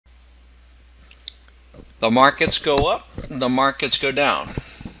The markets go up, the markets go down.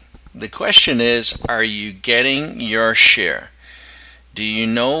 The question is, are you getting your share? Do you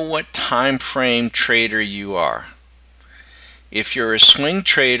know what time frame trader you are? If you're a swing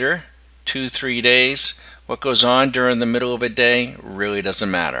trader, 2-3 days, what goes on during the middle of a day really doesn't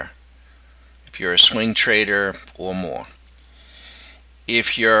matter. If you're a swing trader or more.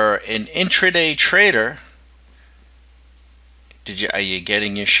 If you're an intraday trader, are you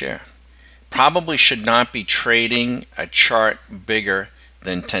getting your share? Probably should not be trading a chart bigger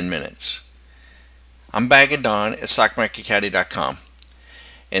than 10 minutes. I'm Bag of Don at StockMarketCaddy.com,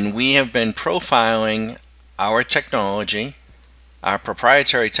 and we have been profiling our technology, our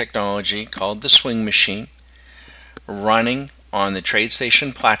proprietary technology called the Swing Machine, running on the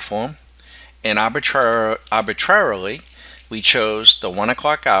TradeStation platform, and arbitrarily we chose the 1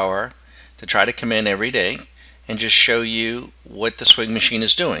 o'clock hour to try to come in every day and just show you what the Swing Machine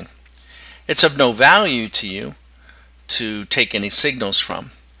is doing. It's of no value to you to take any signals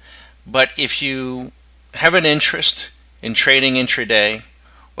from, but if you have an interest in trading intraday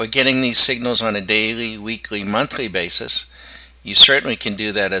or getting these signals on a daily, weekly, monthly basis, you certainly can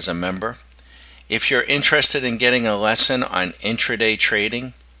do that as a member. If you're interested in getting a lesson on intraday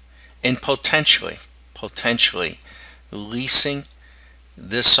trading and potentially leasing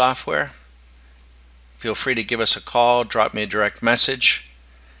this software, feel free to give us a call, drop me a direct message,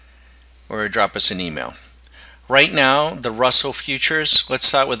 or drop us an email. Right now, the Russell futures, let's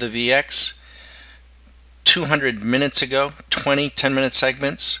start with the VX. 200 minutes ago, 20 10-minute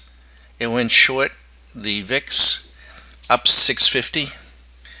segments, it went short the VIX, up 650.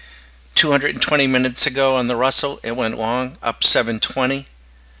 220 minutes ago on the Russell, it went long, up 720.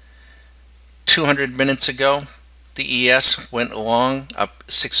 200 minutes ago, the ES went long, up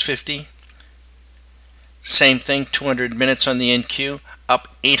 650. Same thing, 200 minutes on the NQ, up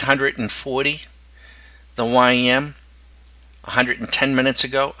 840. The YM, 110 minutes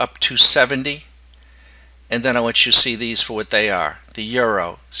ago, up 270. And then I'll let you see these for what they are. The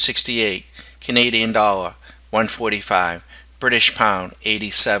Euro, 68. Canadian dollar, 145. British pound,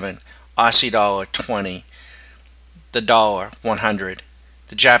 87. Aussie dollar, 20. The dollar, 100.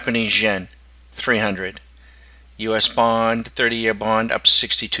 The Japanese yen, 300. US bond, 30-year bond, up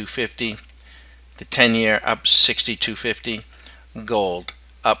 62.50. The 10-year up 62.50. Gold,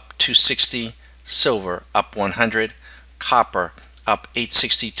 up 260. Silver, up 100. Copper, up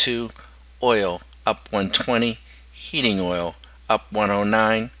 862. Oil, up 120. Heating oil, up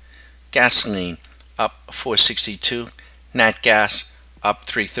 109. Gasoline, up 462. Nat gas, up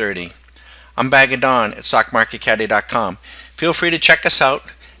 330. I'm Bag of Don at StockMarketCaddy.com. Feel free to check us out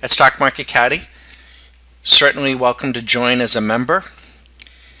at Stock Market Caddy. Certainly welcome to join as a member.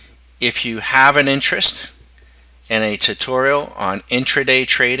 If you have an interest in a tutorial on intraday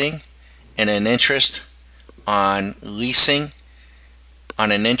trading and an interest on leasing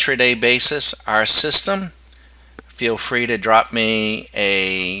on an intraday basis our system, feel free to drop me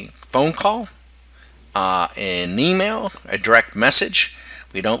a phone call, an email, a direct message.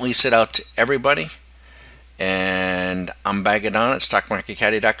 We don't lease it out to everybody. And I'm Bag of Don at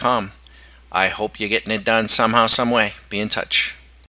StockMarketCaddy.com. I hope you're getting it done somehow, some way. Be in touch.